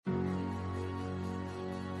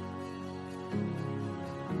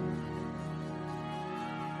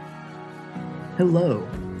Hello,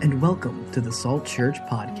 and welcome to the Salt Church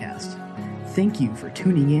Podcast. Thank you for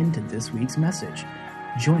tuning in to this week's message.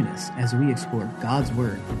 Join us as we explore God's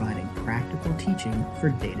Word providing practical teaching for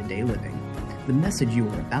day-to-day living. The message you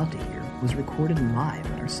are about to hear was recorded live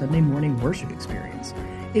at our Sunday morning worship experience.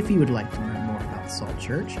 If you would like to learn more about Salt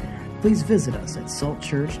Church, please visit us at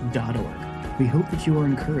saltchurch.org. We hope that you are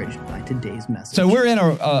encouraged by today's message. So we're in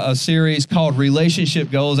a series called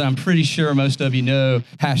Relationship Goals, and I'm pretty sure most of you know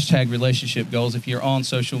hashtag relationship goals. If you're on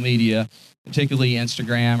social media, particularly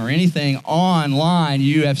Instagram or anything online,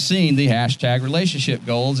 you have seen the hashtag relationship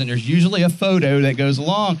goals, and there's usually a photo that goes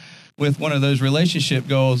along with one of those relationship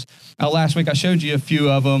goals. Last week I showed you a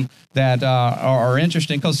few of them that are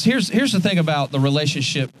interesting, because here's the thing about the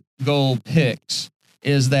relationship goal pics,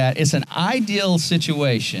 is that it's an ideal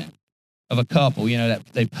situation of a couple, you know, that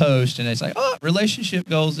they post and they say, oh, relationship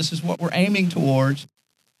goals, this is what we're aiming towards.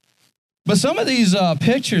 But some of these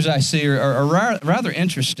pictures I see are rather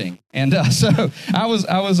interesting. And so I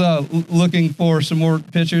was looking for some more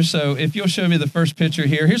pictures. So if you'll show me the first picture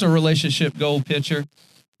here, here's a relationship goal picture,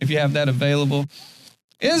 if you have that available.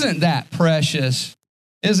 Isn't that precious?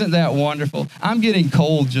 Isn't that wonderful? I'm getting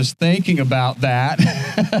cold just thinking about that.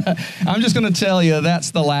 I'm just going to tell you,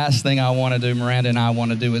 that's the last thing I want to do, Miranda and I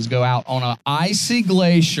want to do, is go out on an icy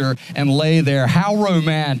glacier and lay there, how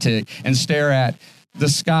romantic, and stare at the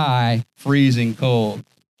sky freezing cold.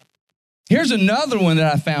 Here's another one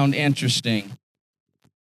that I found interesting.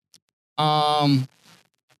 Yeah,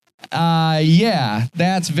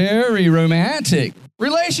 that's very romantic.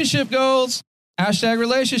 Relationship goals. Hashtag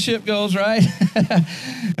relationship goals, right?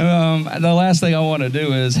 The last thing I want to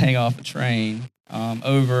do is hang off a train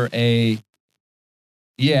over I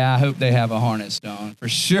hope they have a harness on, for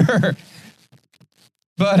sure.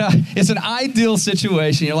 But it's an ideal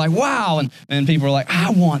situation. You're like, wow. And people are like, I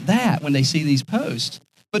want that when they see these posts.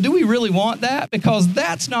 But do we really want that? Because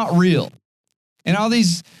that's not real. And all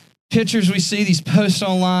these pictures we see, these posts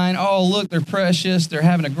online, oh, look, they're precious. They're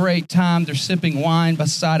having a great time. They're sipping wine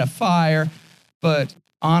beside a fire. But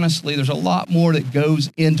honestly, there's a lot more that goes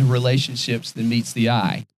into relationships than meets the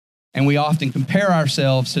eye. And we often compare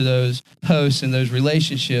ourselves to those posts and those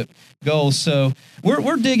relationship goals. So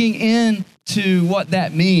we're digging into what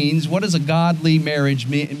that means. What does a godly marriage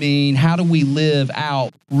mean? How do we live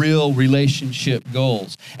out real relationship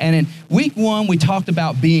goals? And in week 1, we talked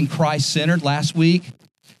about being Christ-centered last week.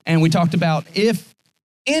 And we talked about if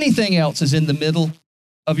anything else is in the middle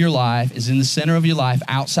of your life, is in the center of your life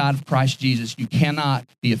outside of Christ Jesus, you cannot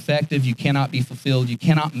be effective, you cannot be fulfilled, you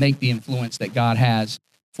cannot make the influence that God has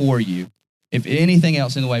for you, if anything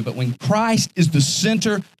else in the way. But when Christ is the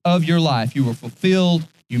center of your life, you are fulfilled,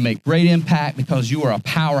 you make great impact, because you are a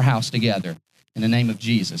powerhouse together in the name of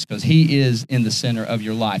Jesus, because he is in the center of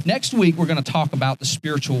your life. Next week, we're going to talk about the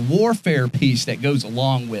spiritual warfare piece that goes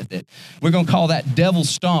along with it. We're going to call that devil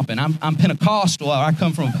stomping. I'm Pentecostal. I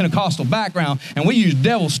come from a Pentecostal background, and we use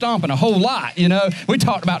devil stomping a whole lot, you know. We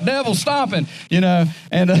talked about devil stomping, you know,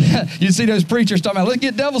 and you see those preachers talking about, let's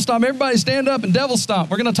get devil stomp. Everybody stand up and devil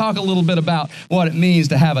stomp. We're going to talk a little bit about what it means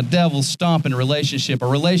to have a devil stomping relationship, a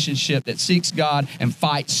relationship that seeks God and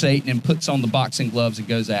fights Satan and puts on the boxing gloves and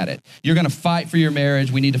goes at it. You're going to fight for your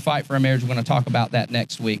marriage. We need to fight for our marriage. We're going to talk about that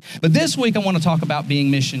next week. But this week, I want to talk about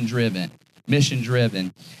being mission-driven.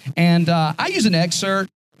 Mission-driven. And I use an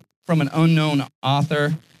excerpt from an unknown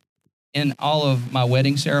author in all of my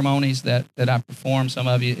wedding ceremonies that I've performed. Some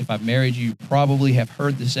of you, if I've married you, probably have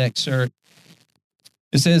heard this excerpt.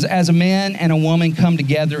 It says, as a man and a woman come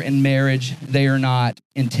together in marriage, they are not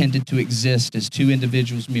intended to exist as two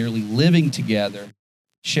individuals merely living together,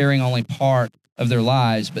 sharing only part of their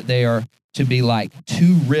lives, but they are to be like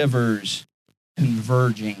two rivers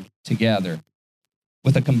converging together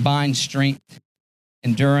with a combined strength,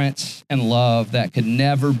 endurance, and love that could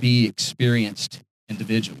never be experienced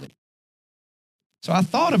individually. So I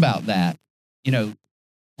thought about that, you know,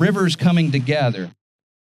 rivers coming together.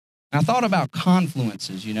 And I thought about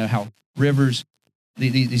confluences, you know, how rivers,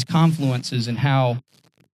 these confluences, and how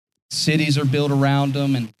cities are built around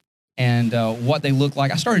them, and what they look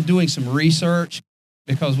like. I started doing some research,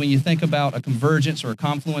 because when you think about a convergence or a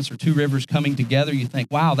confluence or two rivers coming together, you think,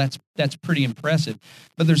 wow, that's pretty impressive.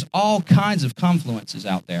 But there's all kinds of confluences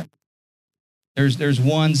out there. There's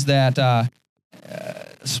ones that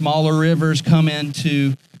smaller rivers come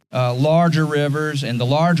into larger rivers, and the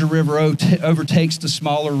larger river overtakes the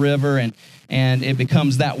smaller river, and it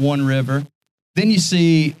becomes that one river. Then you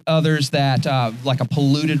see others that, like a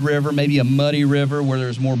polluted river, maybe a muddy river where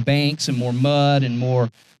there's more banks and more mud and more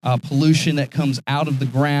pollution that comes out of the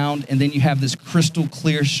ground. And then you have this crystal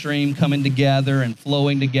clear stream coming together and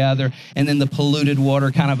flowing together. And then the polluted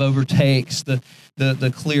water kind of overtakes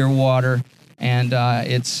the clear water. And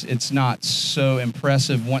it's not so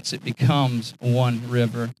impressive once it becomes one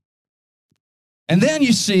river. And then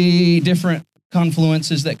you see different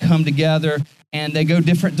confluences that come together and they go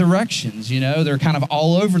different directions. They're kind of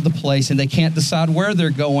all over the place and they can't decide where they're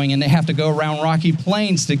going, and they have to go around rocky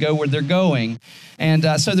plains to go where they're going. And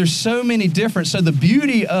so there's so many different. So the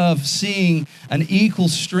beauty of seeing an equal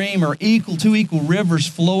stream or two equal rivers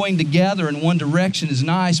flowing together in one direction is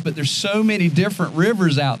nice, but there's so many different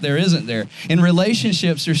rivers out there, isn't there? In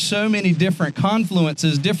relationships, there's so many different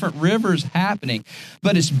confluences, different rivers happening,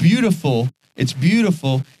 but it's beautiful. It's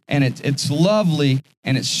beautiful, and it's lovely,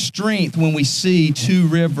 and it's strength when we see two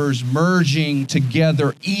rivers merging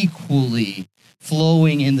together equally,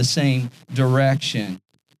 flowing in the same direction.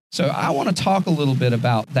 So I want to talk a little bit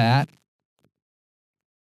about that,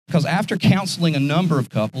 because after counseling a number of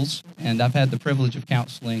couples, and I've had the privilege of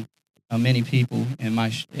counseling many people in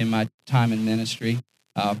my time in ministry,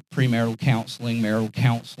 premarital counseling, marital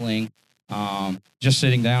counseling, just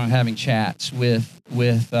sitting down and having chats with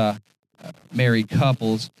married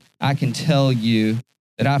couples, I can tell you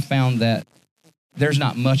that I found that there's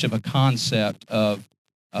not much of a concept of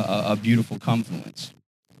a beautiful confluence.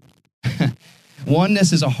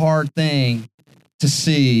 Oneness is a hard thing to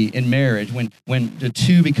see in marriage when the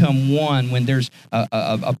two become one, when there's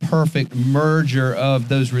a perfect merger of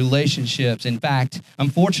those relationships. In fact,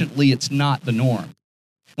 unfortunately, it's not the norm.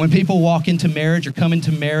 When people walk into marriage or come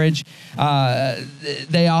into marriage,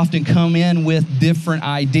 they often come in with different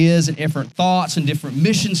ideas and different thoughts and different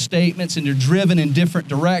mission statements, and they're driven in different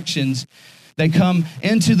directions. They come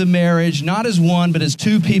into the marriage not as one, but as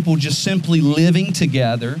two people just simply living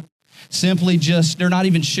together. They're not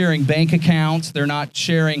even sharing bank accounts. They're not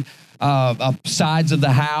sharing sides of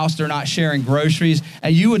the house. They're not sharing groceries.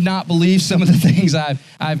 And you would not believe some of the things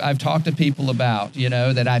I've talked to people about,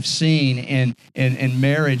 that I've seen in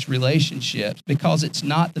marriage relationships, because it's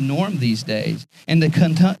not the norm these days. And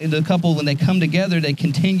the couple, when they come together, they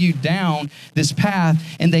continue down this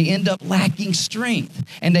path, and they end up lacking strength,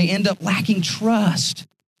 and they end up lacking trust,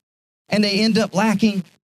 and they end up lacking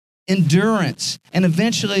endurance. And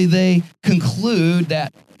eventually they conclude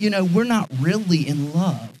that, we're not really in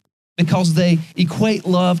love. Because they equate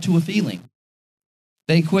love to a feeling.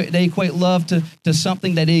 They equate love to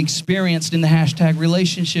something that they experienced in the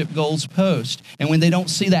 #relationship goals post. And when they don't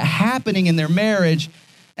see that happening in their marriage,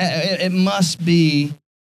 it must be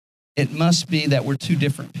that we're two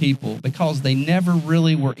different people, because they never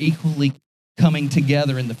really were equally coming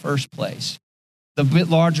together in the first place. The bit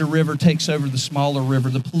larger river takes over the smaller river.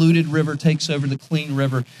 The polluted river takes over the clean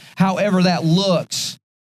river. However that looks,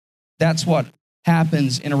 that's what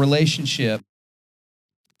happens in a relationship.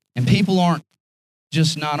 And people aren't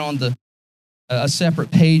just not on a separate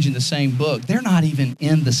page in the same book. They're not even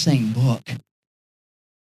in the same book.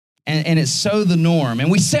 And it's so the norm. And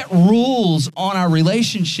we set rules on our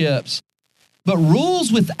relationships, but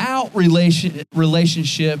rules without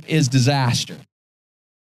relationship is disaster.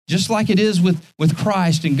 Just like it is with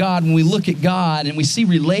Christ and God. When we look at God and we see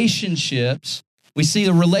relationships, we see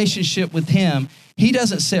the relationship with Him. He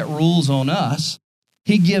doesn't set rules on us.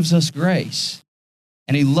 He gives us grace,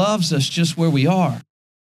 and He loves us just where we are.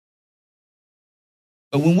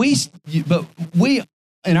 But we,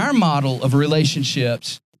 in our model of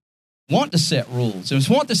relationships, want to set rules and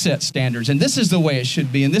want to set standards, and this is the way it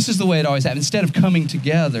should be, and this is the way it always happens, instead of coming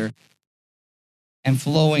together and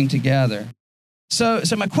flowing together. So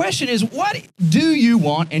my question is, what do you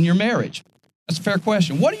want in your marriage? That's a fair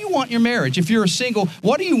question. What do you want in your marriage? If you're single,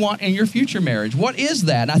 what do you want in your future marriage? What is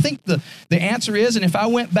that? And I think the answer is, and if I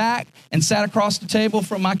went back and sat across the table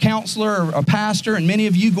from my counselor or a pastor, and many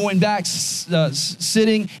of you going back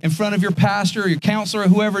sitting in front of your pastor or your counselor or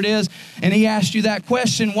whoever it is, and he asked you that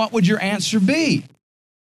question, what would your answer be?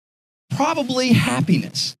 Probably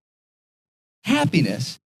happiness.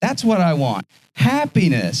 Happiness. That's what I want.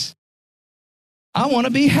 Happiness. I want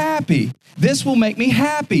to be happy. This will make me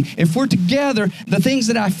happy. If we're together, the things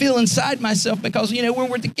that I feel inside myself, because, when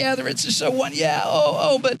we're together, it's just so one,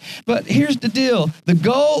 but here's the deal. The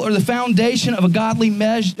goal or the foundation of a godly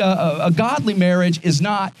marriage is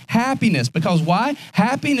not happiness. Because why?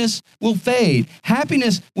 Happiness will fade.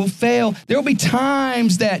 Happiness will fail. There will be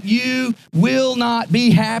times that you will not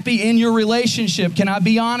be happy in your relationship. Can I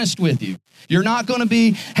be honest with you? You're not going to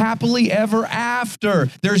be happily ever after.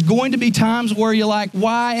 There's going to be times where you're like,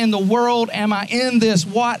 why in the world am I in this?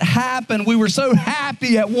 What happened? We were so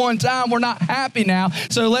happy at one time. We're not happy now.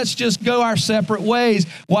 So let's just go our separate ways.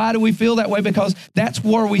 Why do we feel that way? Because that's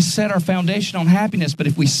where we set our foundation on happiness. But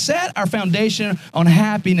if we set our foundation on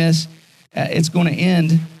happiness, it's going to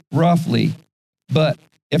end roughly. But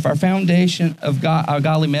if our foundation of our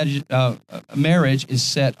godly marriage is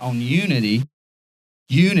set on unity,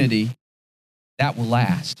 that will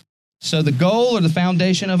last. So the goal or the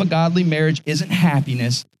foundation of a godly marriage isn't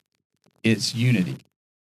happiness, it's unity.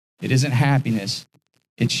 It isn't happiness,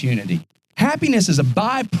 it's unity. Happiness is a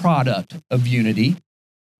byproduct of unity,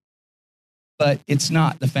 but it's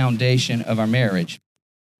not the foundation of our marriage.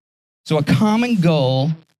 So a common goal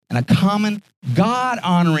and a common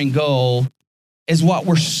God-honoring goal is what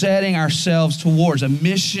we're setting ourselves towards, a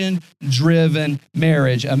mission-driven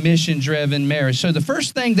marriage, So the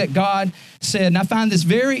first thing that God said, and I find this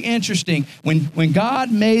very interesting, when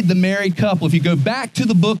God made the married couple, if you go back to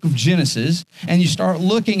the book of Genesis and you start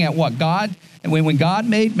looking at what God, and when God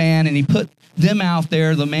made man and he put them out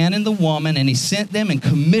there, the man and the woman, and he sent them and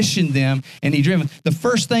commissioned them, and he driven. The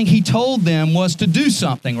first thing he told them was to do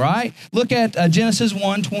something, right? Look at Genesis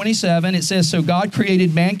 1:27. It says, so God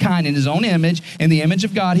created mankind in his own image. In the image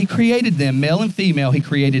of God, he created them, male and female, he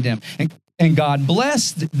created them. And God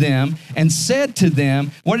blessed them and said to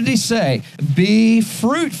them, what did he say? Be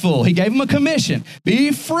fruitful. He gave them a commission.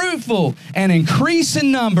 Be fruitful and increase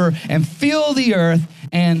in number and fill the earth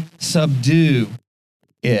and subdue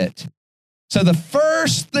it. So the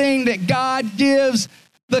first thing that God gives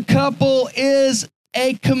the couple is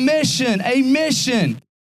a commission, a mission,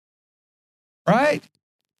 right?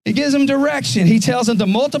 He gives them direction. He tells them to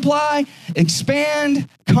multiply, expand,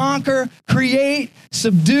 conquer, create,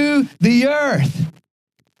 subdue the earth.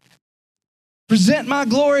 Present my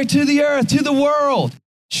glory to the earth, to the world.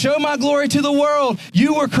 Show my glory to the world.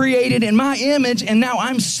 You were created in my image, and now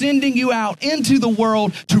I'm sending you out into the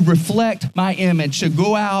world to reflect my image. So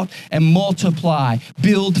go out and multiply,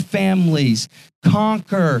 build families,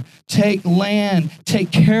 conquer, take land,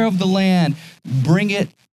 take care of the land, bring it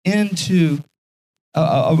into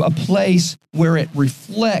a place where it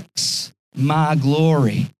reflects my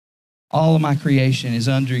glory. All of my creation is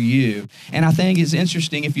under you. And I think it's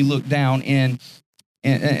interesting if you look down in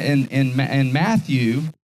Matthew,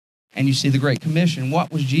 and you see the Great Commission.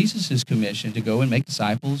 What was Jesus' commission? To go and make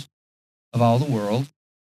disciples of all the world,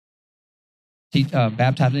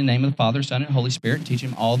 baptize in the name of the Father, Son, and Holy Spirit, and teach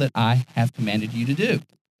them all that I have commanded you to do.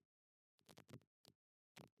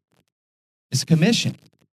 It's a commission.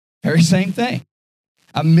 Very same thing.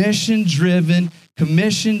 A mission-driven,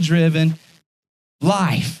 commission-driven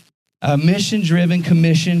life. A mission-driven,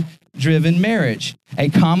 commission-driven marriage. A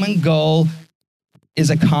common goal is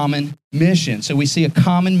a common mission. So we see a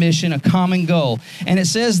common mission, a common goal. And it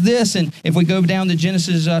says this, and if we go down to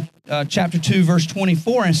Genesis chapter 2, verse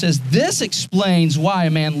 24, and it says, this explains why a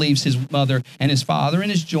man leaves his mother and his father and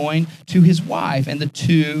is joined to his wife, and the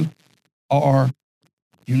two are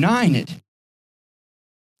united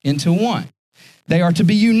into one. They are to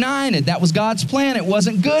be united. That was God's plan. It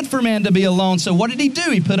wasn't good for man to be alone. So what did he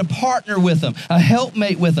do? He put a partner with them, a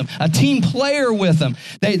helpmate with them, a team player with them.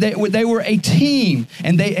 They were a team,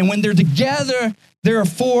 and when they're together, they're a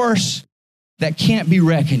force that can't be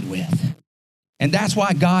reckoned with. And that's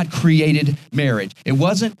why God created marriage. It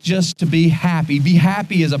wasn't just to be happy. Be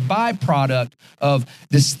happy is a byproduct of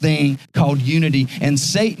this thing called unity. And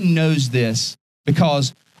Satan knows this,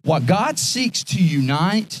 because what God seeks to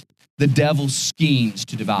unite, the devil schemes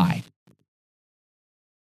to divide.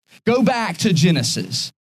 Go back to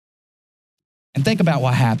Genesis and think about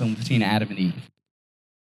what happened between Adam and Eve.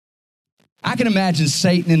 I can imagine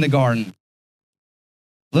Satan in the garden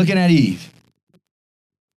looking at Eve.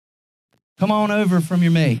 Come on over from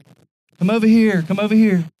your mate. Come over here. Come over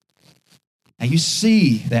here. And you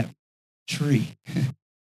see that tree.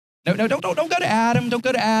 No, don't go to Adam. Don't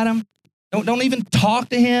go to Adam. Don't even talk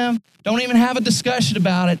to him. Don't even have a discussion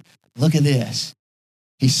about it. Look at this.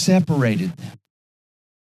 He separated them.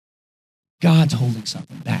 God's holding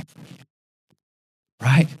something back from you,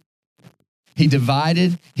 right? He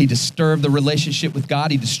divided. He disturbed the relationship with God.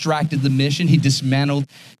 He distracted the mission. He dismantled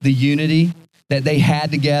the unity that they had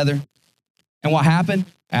together. And what happened?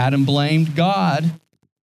 Adam blamed God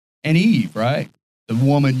and Eve, right? The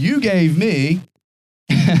woman you gave me.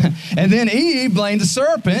 And then Eve blamed the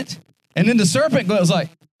serpent. And then the serpent goes like,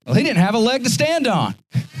 well, he didn't have a leg to stand on.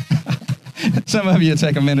 Some of you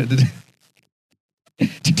take a minute to do.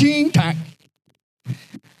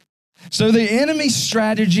 So the enemy's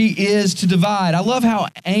strategy is to divide. I love how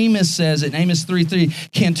Amos says it in Amos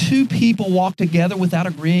 3:3. Can two people walk together without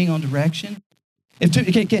agreeing on direction?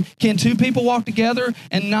 Can two people walk together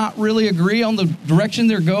and not really agree on the direction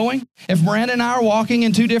they're going? If Miranda and I are walking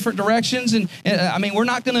in two different directions, and we're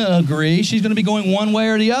not going to agree. She's going to be going one way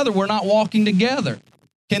or the other. We're not walking together.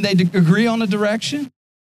 Can they agree on the direction?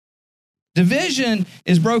 Division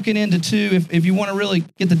is broken into two. If you want to really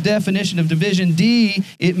get the definition of division, D,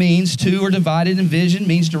 it means two are divided, and vision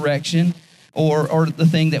means direction or the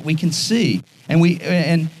thing that we can see. And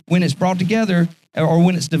when it's brought together, or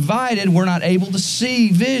when it's divided, we're not able to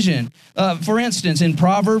see vision. For instance, in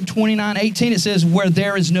Proverbs 29:18, it says, where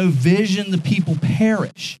there is no vision, the people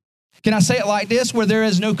perish. Can I say it like this? Where there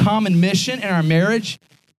is no common mission in our marriage,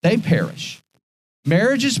 they perish.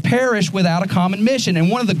 Marriages perish without a common mission.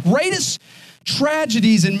 And one of the greatest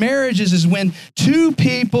tragedies in marriages is when two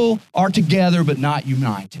people are together but not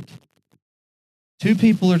united. Two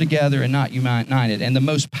people are together and not united. And the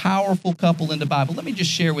most powerful couple in the Bible, let me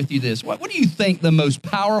just share with you this. What do you think the most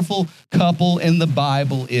powerful couple in the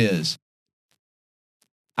Bible is?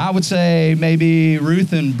 I would say maybe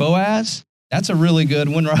Ruth and Boaz. That's a really good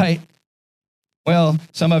one, right? Well,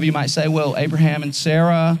 some of you might say, well, Abraham and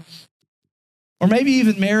Sarah, or maybe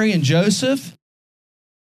even Mary and Joseph.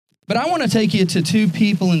 But I want to take you to two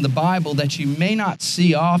people in the Bible that you may not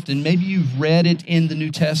see often. Maybe you've read it in the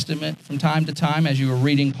New Testament from time to time as you were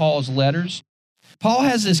reading Paul's letters. Paul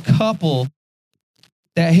has this couple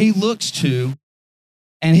that he looks to,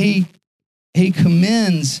 and he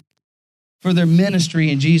commends for their ministry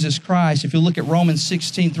in Jesus Christ. If you look at Romans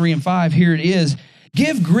 16:3-5, here it is.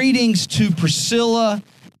 Give greetings to Priscilla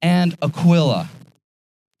and Aquila.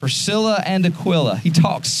 Priscilla and Aquila. He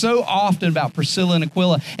talks so often about Priscilla and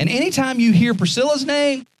Aquila. And anytime you hear Priscilla's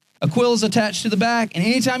name, Aquila's attached to the back. And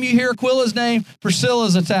anytime you hear Aquila's name,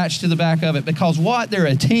 Priscilla's attached to the back of it. Because what? They're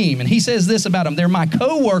a team. And he says this about them. They're my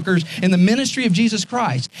co-workers in the ministry of Jesus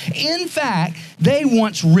Christ. In fact, they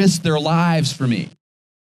once risked their lives for me.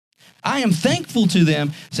 I am thankful to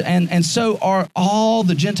them, and so are all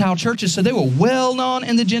the Gentile churches. So they were well known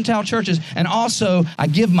in the Gentile churches. And also, I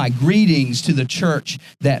give my greetings to the church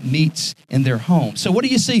that meets in their home. So what do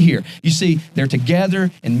you see here? You see they're together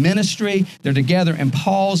in ministry. They're together in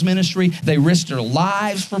Paul's ministry. They risked their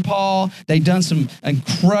lives for Paul. They've done some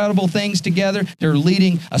incredible things together. They're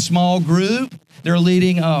leading a small group. They're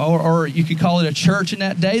leading, or you could call it a church in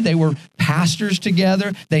that day. They were pastors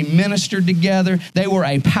together. They ministered together. They were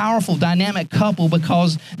a powerful, dynamic couple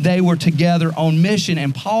because they were together on mission.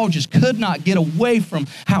 And Paul just could not get away from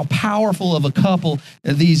how powerful of a couple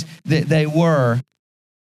they were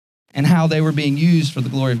and how they were being used for the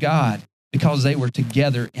glory of God because they were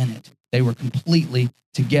together in it. They were completely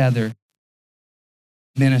together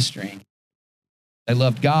ministering. They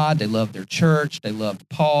loved God, they loved their church, they loved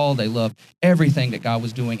Paul, they loved everything that God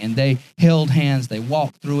was doing, and they held hands, they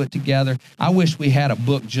walked through it together. I wish we had a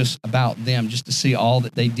book just about them, just to see all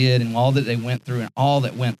that they did and all that they went through and all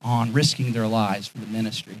that went on, risking their lives for the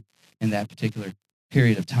ministry in that particular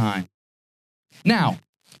period of time. Now,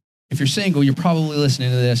 if you're single, you're probably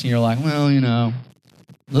listening to this and you're like, well, you know,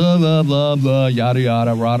 blah, blah, blah, blah, yada,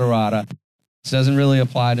 yada, rada, rada. This doesn't really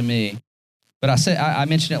apply to me. But I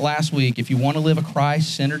mentioned it last week. If you want to live a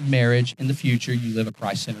Christ-centered marriage in the future, you live a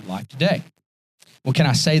Christ-centered life today. Well, can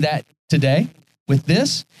I say that today with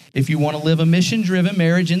this? If you want to live a mission-driven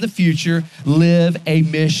marriage in the future, live a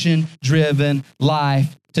mission-driven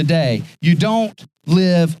life today. You don't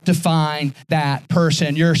live to find that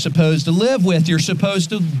person you're supposed to live with. You're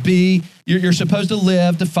supposed to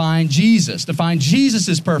live to find Jesus. To find Jesus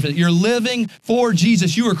is perfect. You're living for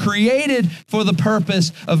Jesus. You were created for the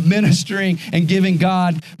purpose of ministering and giving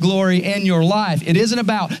God glory in your life. It isn't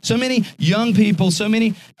about so many young people, so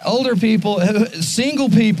many older people, single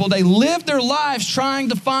people. They live their lives trying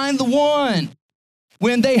to find the one.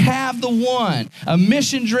 When they have the one, a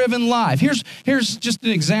mission-driven life. Here's just an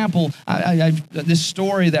example. This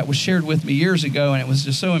story that was shared with me years ago, and it was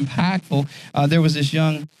just so impactful. There was this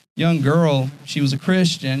young girl. She was a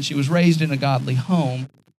Christian. She was raised in a godly home,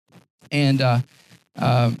 and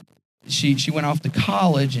she went off to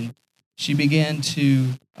college, and she began to,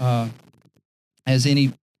 as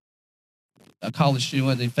any college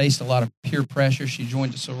student, they faced a lot of peer pressure. She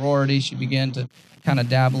joined a sorority. She began to kind of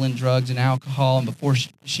dabble in drugs and alcohol, and before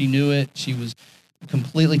she knew it, she was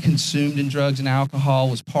completely consumed in drugs and alcohol,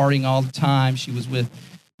 was partying all the time. She was with,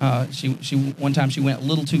 one time she went a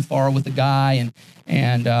little too far with a guy,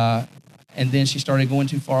 and then she started going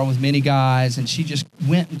too far with many guys, and she just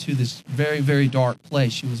went into this very, very dark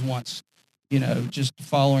place. She was once, just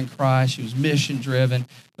following Christ. She was mission-driven,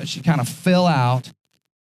 but she kind of fell out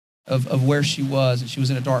of where she was, and she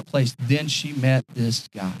was in a dark place. Then she met this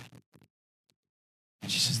guy. And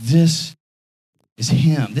she says, this is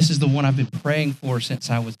him. This is the one I've been praying for since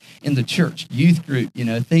I was in the church youth group,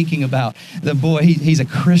 thinking about the boy. He's a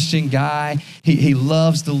Christian guy. He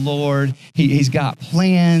loves the Lord. He's got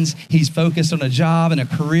plans. He's focused on a job and a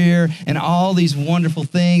career and all these wonderful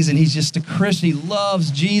things. And he's just a Christian. He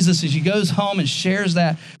loves Jesus. And she goes home and shares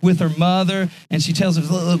that with her mother. And she tells her,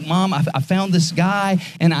 look, Mom, I found this guy,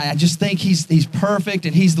 and I just think he's perfect,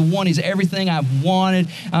 and he's the one. He's everything I've wanted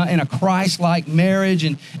in a Christ-like marriage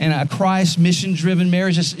and a Christ mission-driven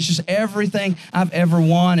marriage. It's just everything I've ever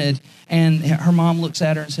wanted. And her mom looks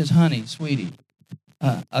at her and says, honey, sweetie,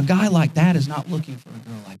 a guy like that is not looking for a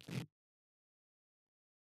girl like you.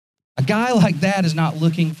 A guy like that is not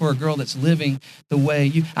looking for a girl that's living the way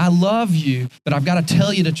you. I love you, but I've got to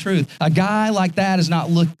tell you the truth. A guy like that is not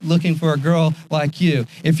looking for a girl like you.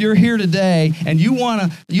 If you're here today and you want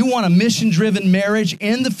a mission-driven marriage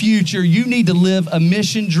in the future, you need to live a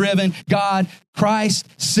mission-driven, God,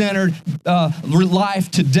 Christ-centered life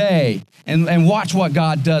today, and watch what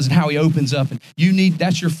God does and how He opens up. And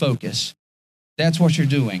that's your focus. That's what you're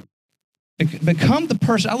doing. Become the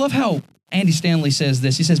person. I love how Andy Stanley says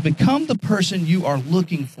this. He says, become the person you are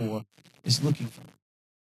looking for is looking for.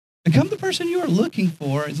 Become the person you are looking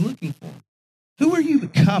for is looking for. Who are you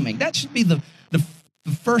becoming? That should be the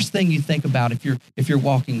first thing you think about if you're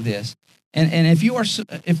walking this. And if you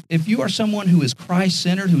are someone who is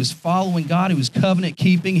Christ-centered, who is following God, who is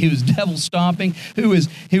covenant-keeping, who is devil-stomping, who is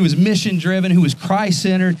mission-driven, who is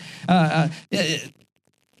Christ-centered,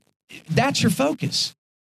 that's your focus.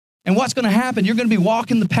 And what's going to happen? You're going to be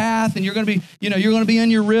walking the path, and you're going to be, you're going to be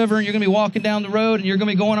in your river, and you're going to be walking down the road, and you're going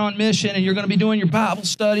to be going on mission, and you're going to be doing your Bible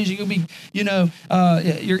studies. You're going to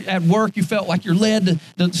be, you're at work. You felt like you're led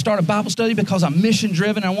to start a Bible study because I'm mission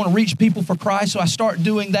driven. I want to reach people for Christ, so I start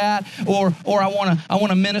doing that. Or I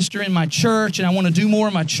want to minister in my church, and I want to do more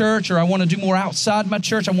in my church, or I want to do more outside my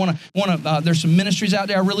church. I want to. There's some ministries out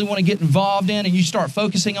there I really want to get involved in, and you start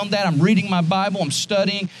focusing on that. I'm reading my Bible. I'm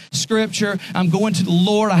studying Scripture. I'm going to the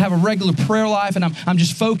Lord. I have a regular prayer life, and I'm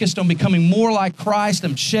just focused on becoming more like Christ.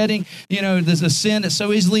 I'm shedding, there's a sin that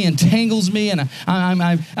so easily entangles me, and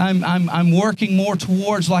I'm working more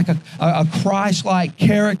towards like a Christ-like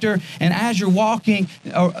character. And as you're walking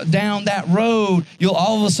down that road, you'll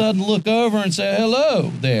all of a sudden look over and say,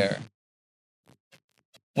 hello there.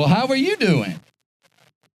 Well, how are you doing?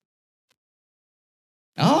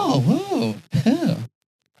 Oh, whoa.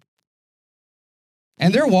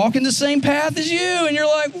 And they're walking the same path as you, and you're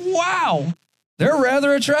like, wow, they're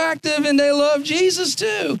rather attractive, and they love Jesus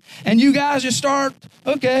too. And you guys just start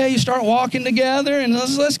walking together, and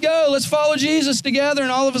let's go, let's follow Jesus together. And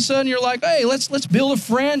all of a sudden you're like, hey, let's build a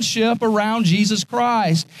friendship around Jesus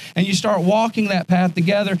Christ. And you start walking that path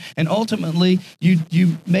together, and ultimately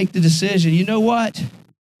you make the decision, you know what?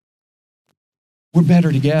 We're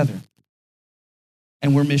better together,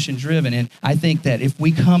 and we're mission driven. And I think that if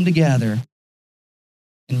we come together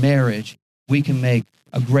in marriage, we can make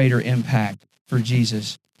a greater impact for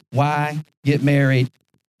Jesus. Why get married?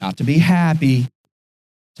 Not to be happy,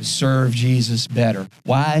 to serve Jesus better.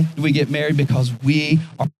 Why do we get married? Because we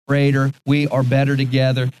are greater, we are better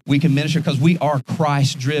together. We can minister because we are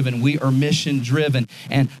Christ-driven, we are mission-driven.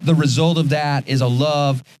 And the result of that is a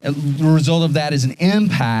love, the result of that is an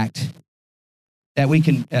impact that we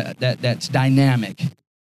can, that's dynamic.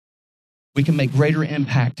 We can make greater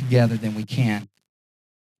impact together than we can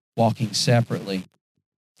walking separately.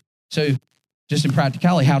 So, just in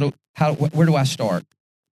practicality, where do I start?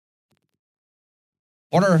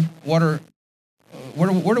 Where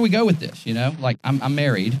do we go with this? Like I'm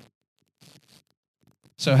married.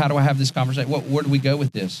 So how do I have this conversation? Where do we go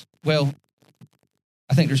with this? Well,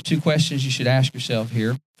 I think there's two questions you should ask yourself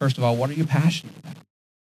here. First of all, what are you passionate about?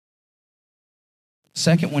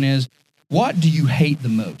 Second one is, what do you hate the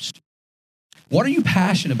most? What are you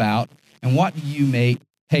passionate about, and what do you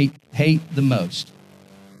hate the most?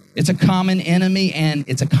 It's a common enemy, and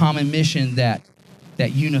it's a common mission that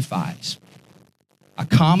unifies. A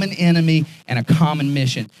common enemy and a common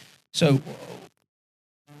mission. So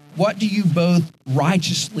what do you both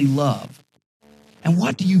righteously love? And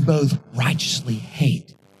what do you both righteously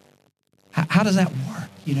hate? How does that work,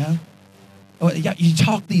 You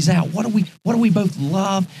talk these out. What do we both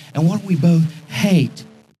love, and what do we both hate?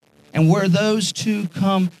 And where those two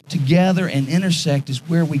come together and intersect is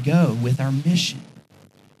where we go with our mission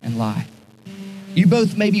in life. You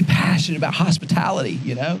both may be passionate about hospitality,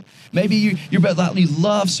 Maybe you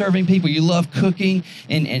love serving people, you love cooking,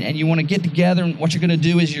 and you want to get together, and what you're going to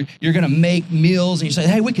do is you're going to make meals, and you say,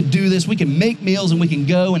 hey, we could do this. We can make meals, and we can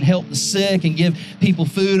go and help the sick and give people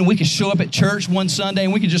food, and we can show up at church one Sunday,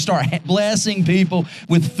 and we can just start blessing people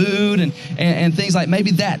with food and things like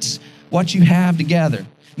maybe that's what you have together.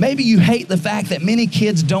 Maybe you hate the fact that many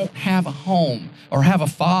kids don't have a home or have a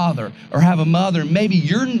father or have a mother. Maybe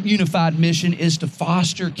your unified mission is to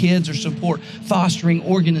foster kids or support fostering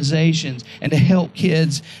organizations and to help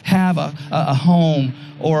kids have a home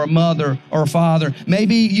or a mother or a father.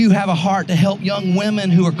 Maybe you have a heart to help young women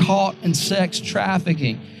who are caught in sex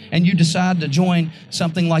trafficking, and you decide to join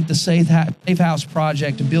something like the Safe House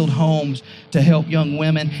Project to build homes to help young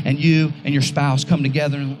women, and you and your spouse come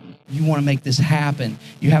together and you want to make this happen.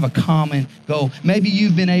 You have a common goal. Maybe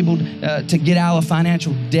you've been able to get out of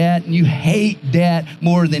financial debt and you hate debt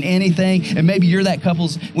more than anything. And maybe you're that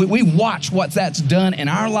couple's, we watch what that's done in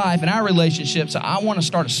our life and our relationships. So I want to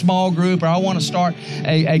start a small group, or I want to start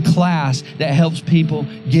a class that helps people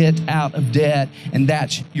get out of debt. And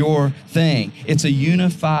that's your thing. It's a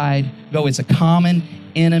unified goal. It's a common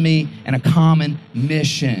enemy and a common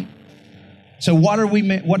mission. So what do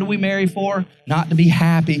we marry for? Not to be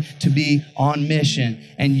happy, to be on mission.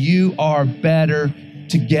 And you are better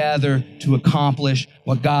together to accomplish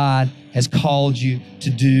what God has called you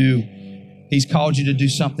to do. He's called you to do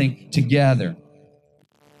something together.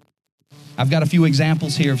 I've got a few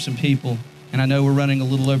examples here of some people, and I know we're running a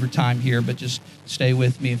little over time here, but just stay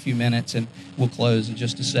with me a few minutes and we'll close in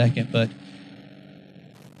just a second. But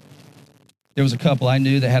there was a couple I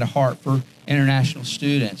knew that had a heart for international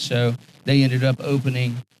students. So they ended up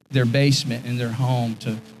opening their basement in their home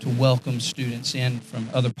to welcome students in from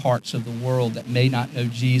other parts of the world that may not know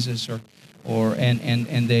Jesus,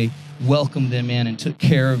 and they welcomed them in and took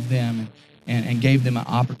care of them and gave them an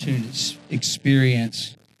opportunity to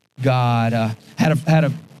experience God. Had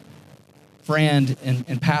a friend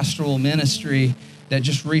in pastoral ministry that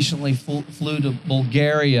just recently flew to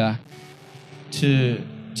Bulgaria to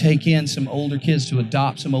take in some older kids, to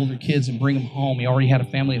adopt some older kids and bring them home. He already had a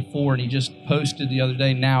family of 4, and he just posted the other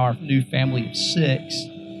day, now our new family of 6,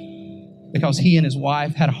 because he and his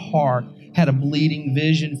wife had a heart, had a bleeding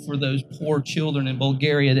vision for those poor children in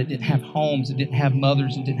Bulgaria that didn't have homes, that didn't have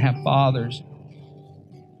mothers, and didn't have fathers.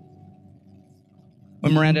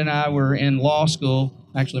 When Miranda and I were in law school,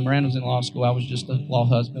 actually Miranda was in law school, I was just a law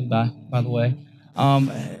husband, by the way,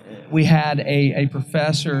 we had a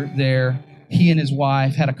professor there. He and his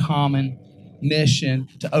wife had a common mission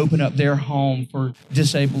to open up their home for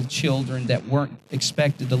disabled children that weren't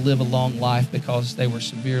expected to live a long life because they were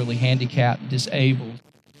severely handicapped, disabled.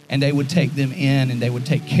 And they would take them in and they would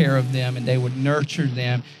take care of them and they would nurture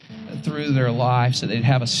them through their life so they'd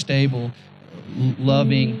have a stable,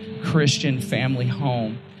 loving Christian family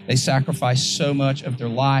home. They sacrificed so much of their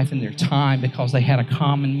life and their time because they had a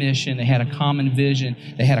common mission, they had a common vision,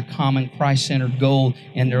 they had a common Christ-centered goal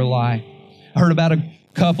in their life. I heard about a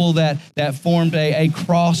couple that formed a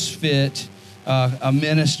CrossFit a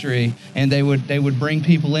ministry, and they would bring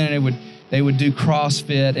people in, and they would do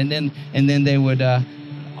CrossFit, and then they would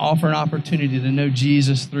offer an opportunity to know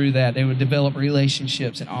Jesus through that. They would develop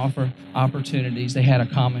relationships and offer opportunities. They had a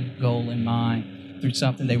common goal in mind through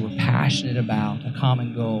something they were passionate about, a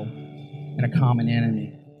common goal and a common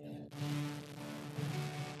enemy.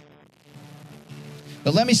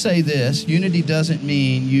 But let me say this, unity doesn't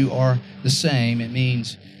mean you are the same. It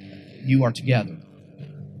means you are together.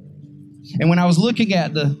 And when I was looking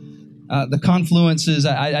at the confluences,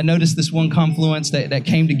 I noticed this one confluence that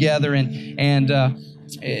came together, and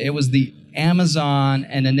it was the Amazon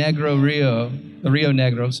and the Rio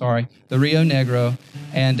Negro,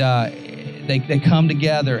 and they come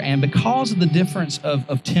together. And because of the difference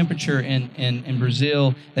of temperature in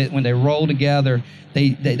Brazil, when they roll together,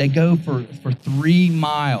 they go for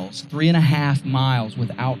 3.5 miles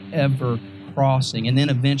without ever crossing. And then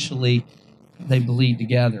eventually they bleed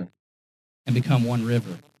together and become one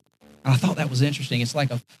river. And I thought that was interesting. It's like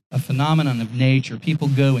a phenomenon of nature. People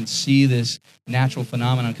go and see this natural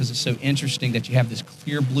phenomenon because it's so interesting that you have this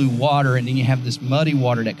clear blue water and then you have this muddy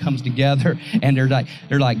water that comes together, and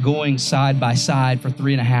they're like going side by side for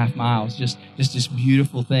 3.5 miles. Just this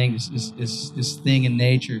beautiful thing, this thing in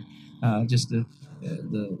nature, just the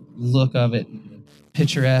look of it,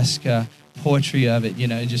 picturesque poetry of it. You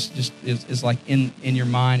know, it's like in your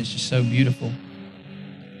mind. It's just so beautiful.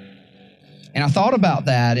 And I thought about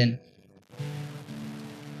that,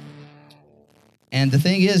 and the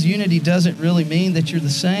thing is, unity doesn't really mean that you're the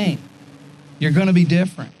same. You're going to be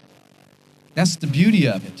different. That's the beauty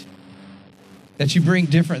of it, that you bring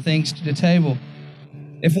different things to the table.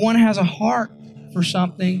 If one has a heart for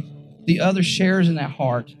something, the other shares in that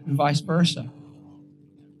heart, and vice versa.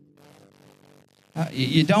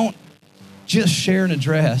 You don't just share an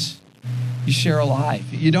address. You share a life.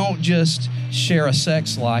 You don't just share a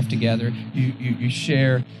sex life together. You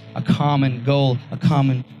share a common goal, a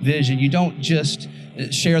common vision. You don't just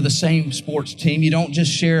share the same sports team. You don't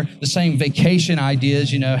just share the same vacation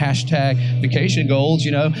ideas, hashtag vacation goals,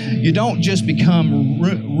 You don't just become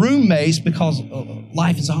roommates because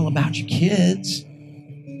life is all about your kids,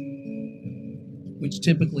 which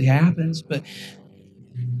typically happens. But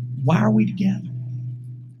why are we together?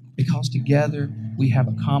 Because together we have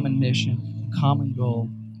a common mission, a common goal.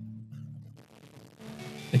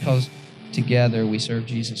 Because together we serve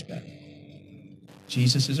Jesus better.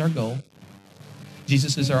 Jesus is our goal.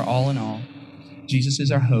 Jesus is our all in all. Jesus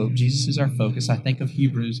is our hope. Jesus is our focus. I think of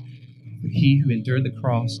Hebrews, he who endured the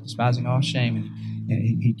cross, despising all shame,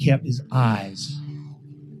 and he kept his eyes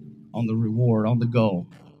on the reward, on the goal.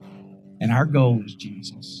 And our goal is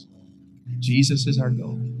Jesus. Jesus is our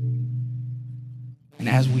goal. And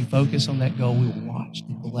as we focus on that goal, we will watch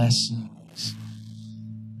the blessings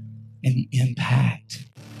and the impact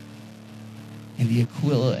and the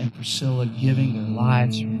Aquila and Priscilla giving their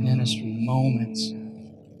lives for ministry moments.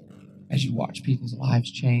 As you watch people's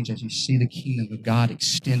lives change, as you see the kingdom of God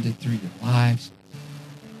extended through your lives,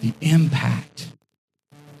 the impact,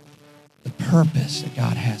 the purpose that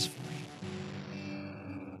God has for you,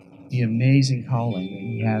 the amazing calling that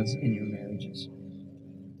He has in your marriages.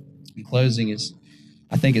 In closing,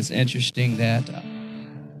 I think it's interesting that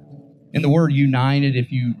in the word united,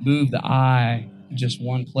 if you move the I just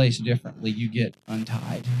one place differently, you get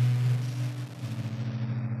untied.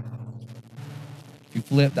 If you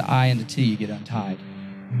flip the I into T, you get untied.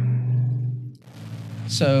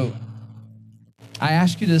 So I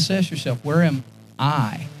ask you to assess yourself, where am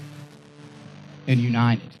I in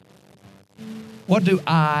united? What do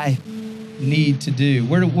I need to do?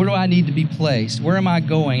 Where do I need to be placed? Where am I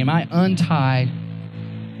going? Am I untied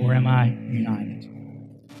or am I united?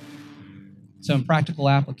 So in practical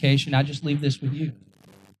application, I just leave this with you.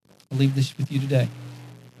 I leave this with you today.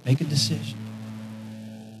 Make a decision.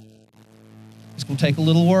 It's going to take a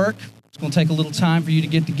little work. It's going to take a little time for you to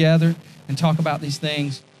get together and talk about these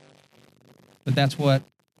things. But that's what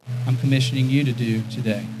I'm commissioning you to do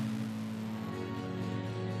today.